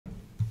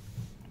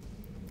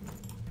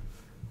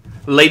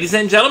Ladies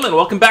and gentlemen,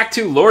 welcome back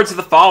to Lords of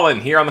the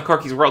Fallen here on the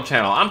Corky's World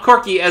channel. I'm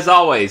Corky as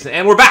always,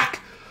 and we're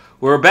back.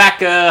 We're back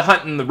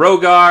hunting the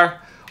Rogar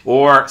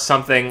or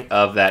something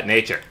of that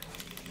nature.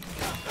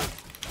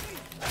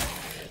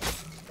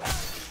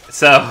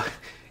 So,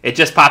 it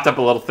just popped up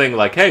a little thing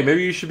like, hey,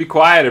 maybe you should be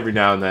quiet every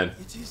now and then.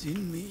 It is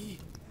in me,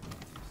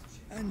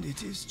 and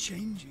it is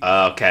changing.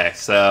 Okay,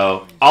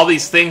 so all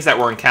these things that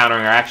we're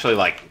encountering are actually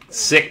like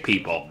sick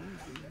people.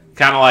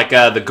 Kind of like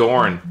the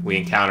Gorn we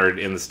encountered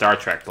in the Star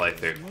Trek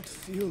playthrough. Not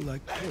feel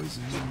like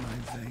poison in my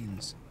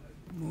veins,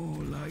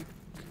 more like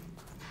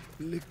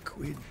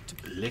liquid.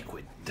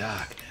 Liquid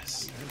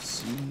darkness. I've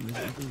seen with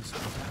others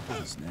what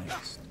happens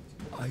next.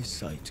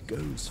 Eyesight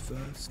goes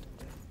first,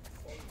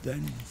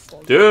 then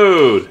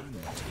Dude!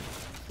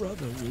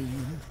 Brother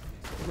William,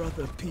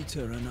 Brother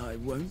Peter and I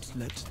won't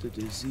let the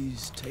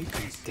disease take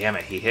us. Damn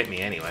it, he hit me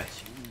anyway.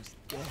 Choose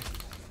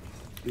death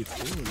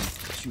before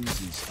it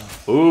chooses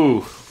us.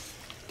 Ooh,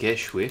 get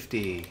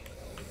swifty.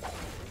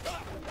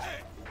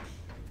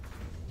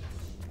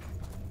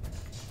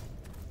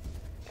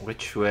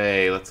 Which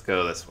way? Let's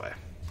go this way.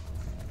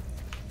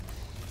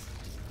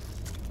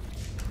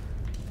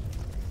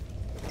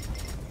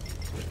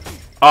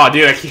 Oh,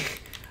 dude,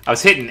 I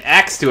was hitting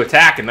X to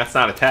attack, and that's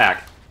not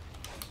attack.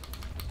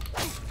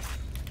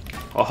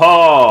 Oh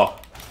ho!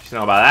 You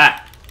know about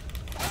that.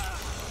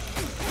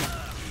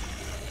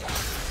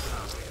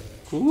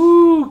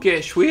 Ooh,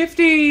 get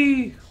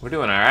swifty! We're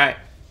doing alright.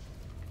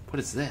 What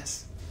is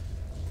this?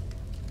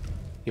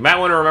 You might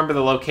want to remember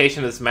the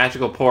location of this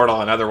magical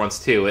portal and other ones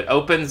too. It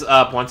opens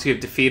up once you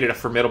have defeated a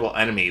formidable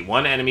enemy.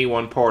 One enemy,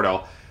 one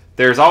portal.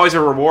 There's always a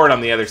reward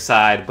on the other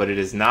side, but it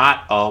is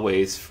not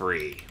always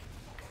free.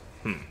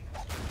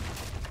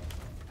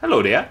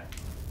 Hello there.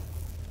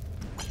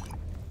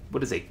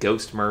 What is a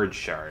ghost merge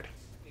shard?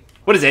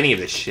 What is any of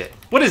this shit?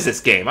 What is this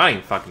game? I don't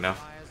even fucking know.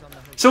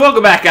 So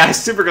welcome back,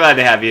 guys. Super glad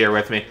to have you here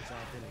with me.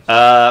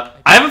 I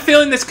have a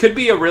feeling this could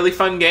be a really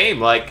fun game.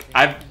 Like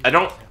I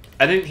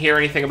didn't hear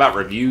anything about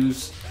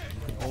reviews.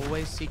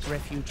 Always seek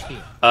refuge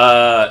here.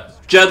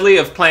 Judley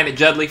of Planet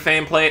Judley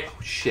fame played.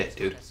 Oh shit,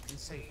 dude.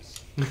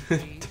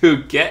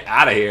 Dude, get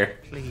out of here.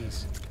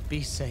 Please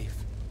be safe.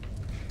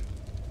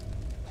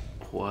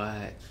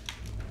 What?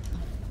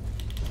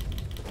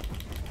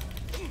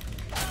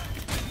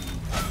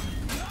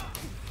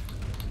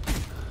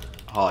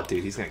 Oh,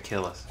 dude, he's gonna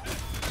kill us.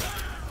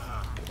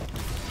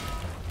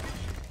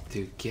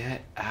 Dude,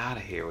 get out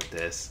of here with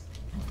this.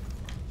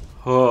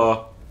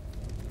 Oh.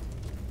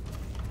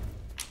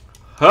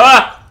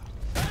 Huh!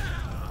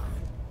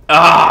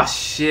 Oh,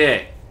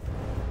 shit.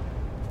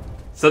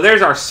 So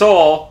there's our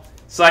soul.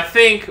 So I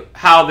think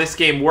how this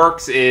game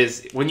works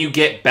is when you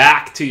get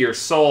back to your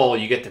soul,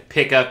 you get to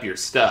pick up your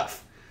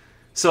stuff.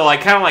 So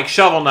like kind of like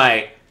Shovel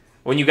Knight,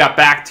 when you got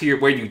back to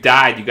where you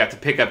died, you got to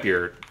pick up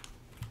your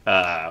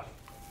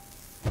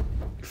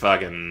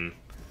fucking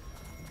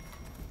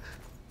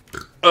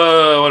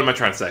what am I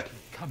trying to say?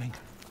 Coming.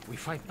 We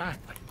fight back,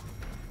 but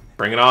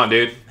bring it on,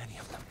 dude. many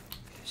of them.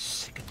 It is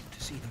sickening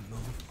to see them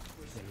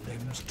move. Their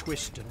limbs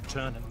twist and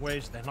turn in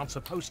ways they're not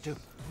supposed to.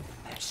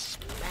 Their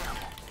smell.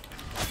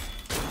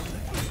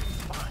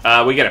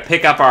 We gotta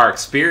pick up our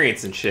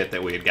experience and shit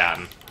that we had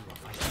gotten.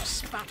 They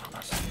spat on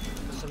us.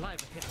 The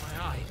saliva hit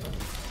my eye.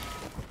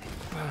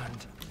 It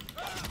burned.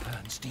 It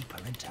burns deeper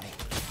into me.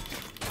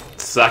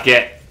 Suck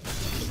it.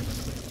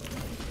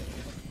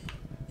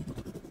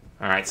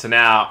 Alright, so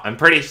now I'm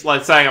pretty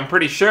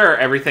sure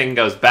everything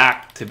goes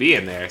back to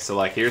being there. So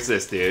like here's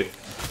this dude.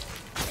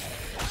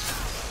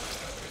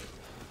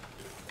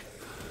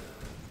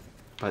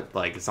 But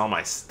like is all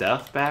my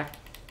stuff back?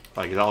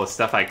 Like is all the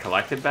stuff I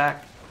collected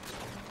back?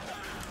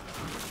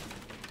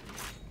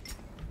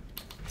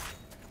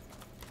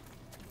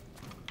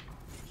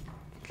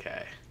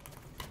 Okay.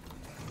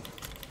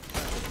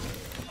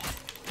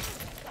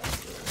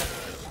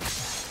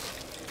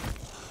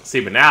 See,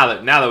 but now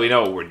that we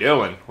know what we're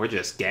doing, we're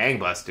just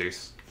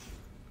gangbusters.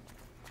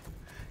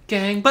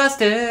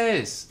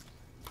 Gangbusters!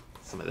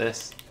 Some of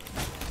this.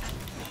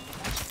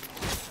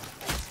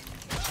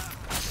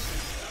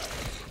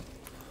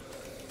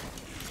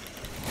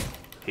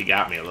 He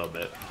got me a little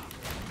bit.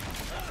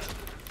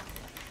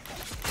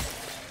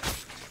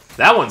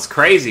 That one's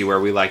crazy where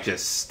we like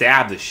just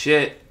stab the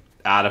shit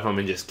out of him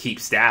and just keep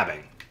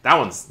stabbing. That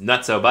one's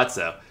nutso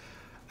butso.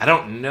 I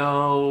don't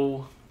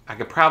know. I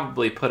could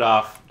probably put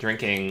off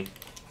drinking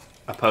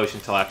a potion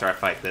until after I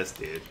fight this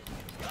dude.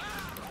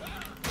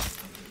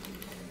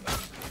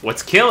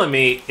 What's killing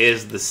me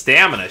is the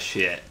stamina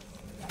shit.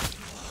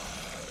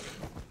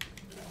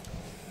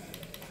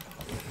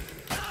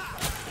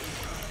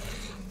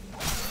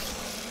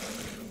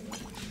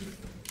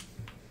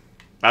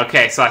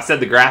 Okay, so I said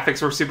the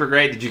graphics were super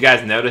great. Did you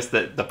guys notice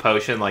that the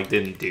potion like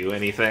didn't do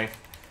anything?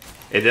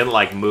 It didn't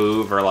like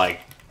move or like,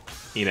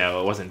 you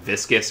know, it wasn't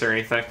viscous or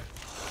anything.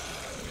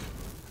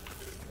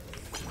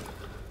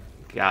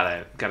 Got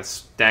a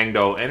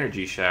Stangdo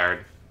energy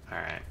shard.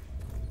 Alright.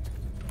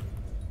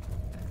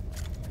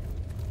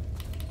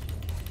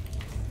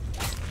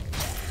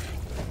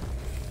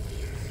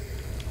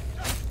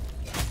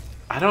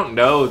 I don't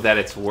know that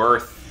it's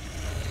worth...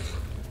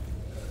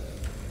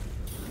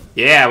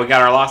 Yeah, we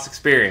got our lost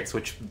experience,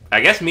 which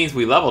I guess means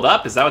we leveled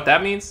up. Is that what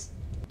that means?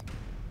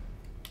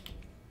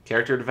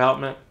 Character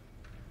development?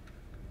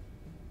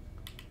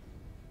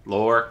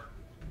 Lore?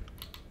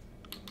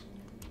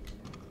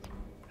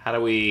 How do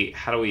we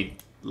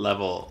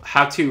level...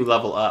 How to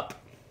level up,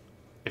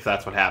 if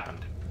that's what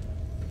happened.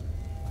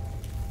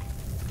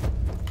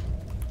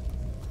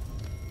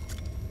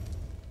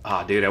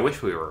 Oh, dude, I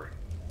wish we were...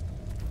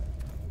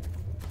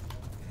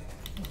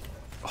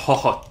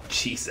 Oh,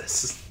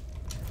 Jesus.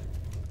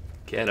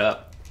 Get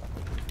up.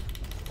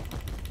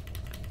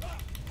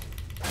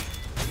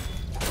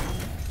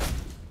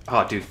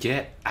 Oh, dude,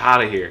 get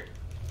out of here.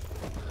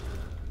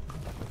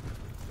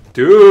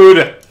 Dude!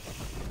 Oh,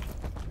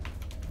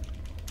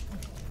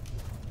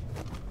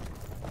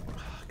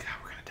 God,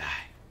 we're gonna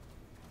die.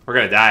 We're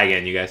gonna die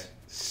again, you guys.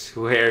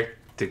 Swear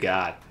to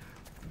God.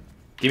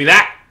 Give me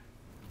that!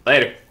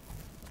 Later.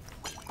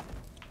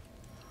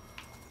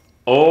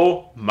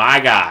 Oh,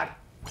 my God.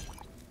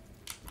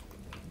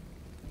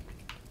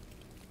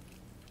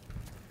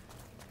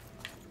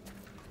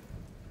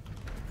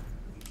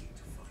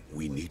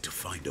 We need to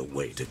find a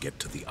way to get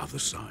to the other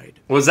side.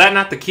 Was that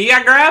not the key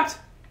I grabbed?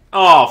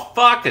 Oh,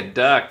 fuck a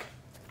duck.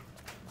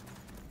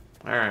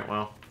 Alright,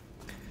 well.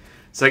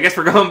 So I guess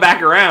we're going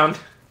back around.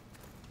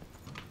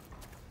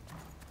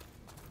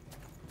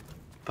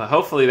 But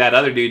hopefully that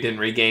other dude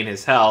didn't regain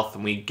his health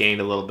and we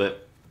gained a little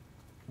bit.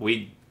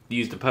 We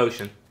used a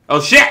potion.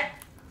 Oh, shit!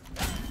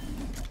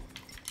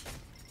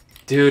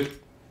 Dude.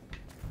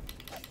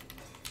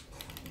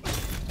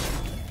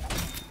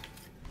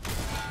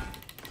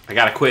 I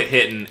gotta quit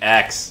hitting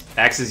X.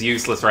 X is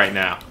useless right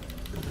now.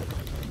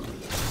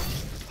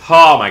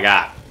 Oh my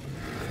God.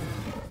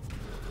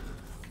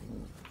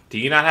 Do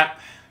you not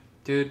have...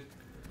 Dude.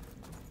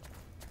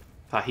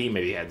 Thought he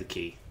maybe had the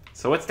key.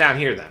 So what's down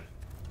here then?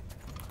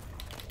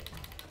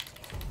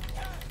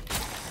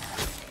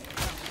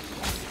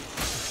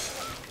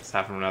 Let's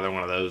have another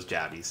one of those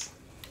jabbies.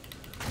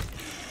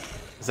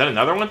 Is that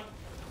another one?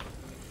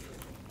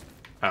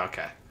 Oh,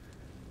 okay.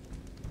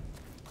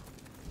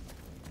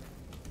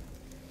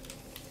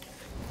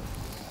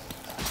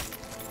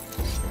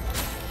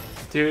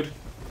 Dude,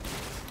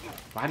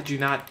 why did you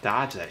not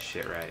dodge that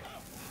shit right?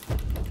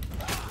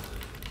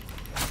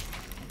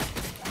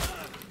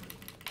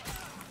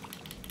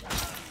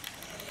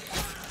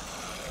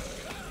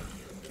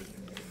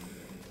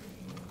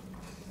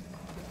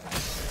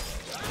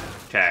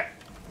 Okay.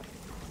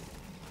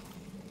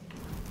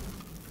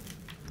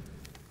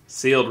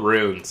 Sealed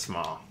rune,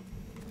 small.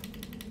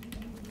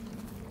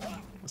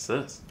 What's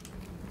this?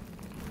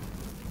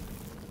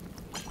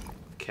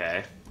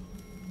 Okay.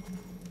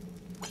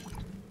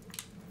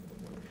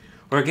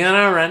 We're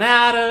gonna run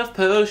out of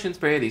potions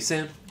pretty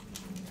soon.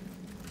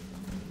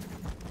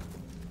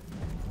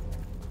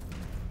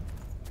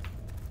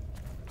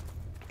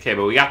 Okay,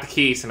 but we got the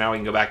key, so now we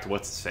can go back to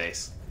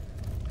what's-his-face.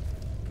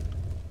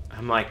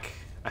 I'm like...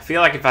 I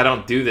feel like if I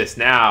don't do this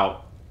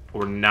now,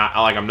 we're not...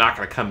 Like, I'm not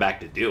gonna come back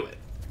to do it.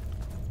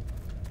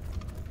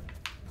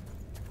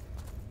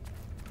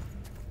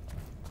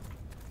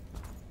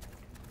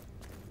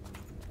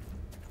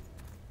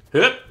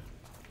 Hup!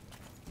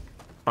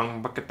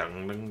 Bung, bucka,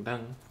 dung, dung,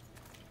 dung.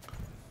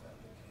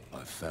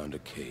 I found a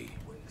key.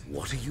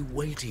 What are you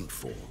waiting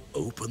for?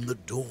 Open the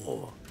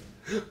door.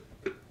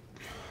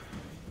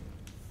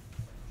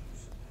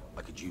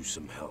 I could use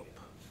some help.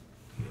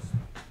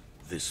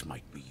 This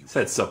might be useful.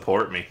 Said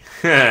support me.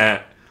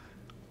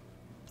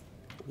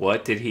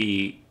 What did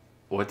he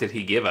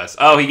give us?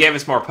 Oh, he gave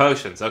us more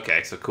potions.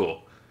 Okay, so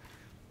cool.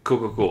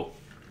 Cool.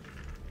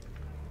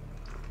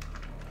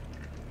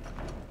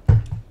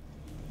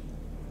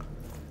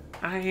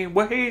 I ain't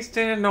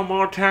wasting no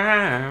more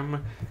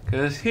time,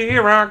 'cause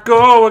here I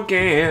go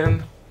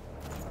again.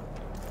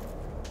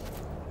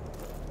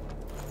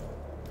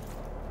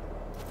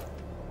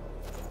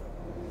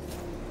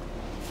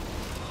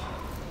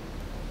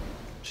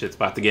 Shit's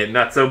about to get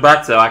nutso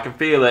butso, I can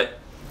feel it.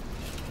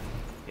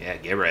 Yeah,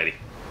 get ready.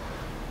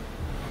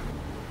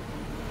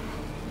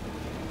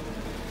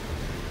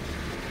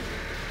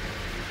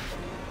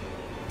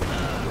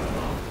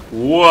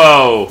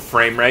 Whoa,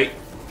 frame rate.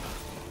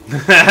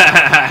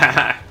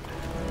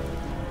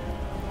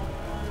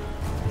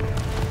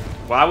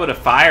 Why would a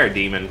fire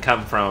demon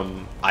come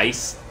from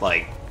ice,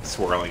 like,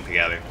 swirling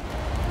together?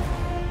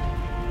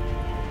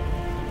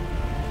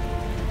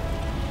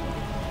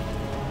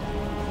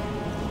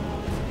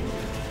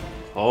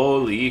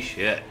 Holy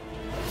shit.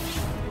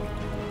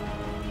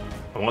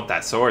 I want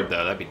that sword,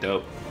 though. That'd be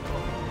dope.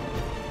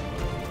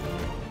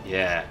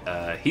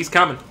 Yeah, he's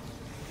coming.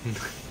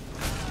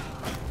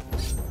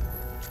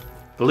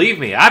 Believe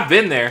me, I've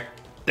been there.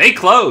 They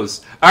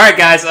close. Alright,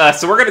 guys,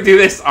 so we're going to do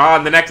this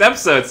on the next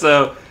episode.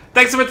 So,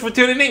 thanks so much for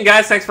tuning in,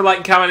 guys. Thanks for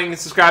liking, commenting, and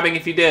subscribing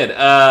if you did.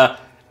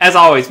 As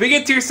always, be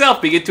good to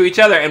yourself, be good to each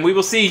other, and we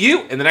will see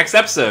you in the next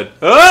episode.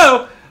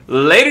 Oh!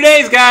 Later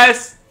days,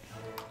 guys!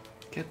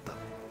 Get the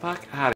fuck out of here.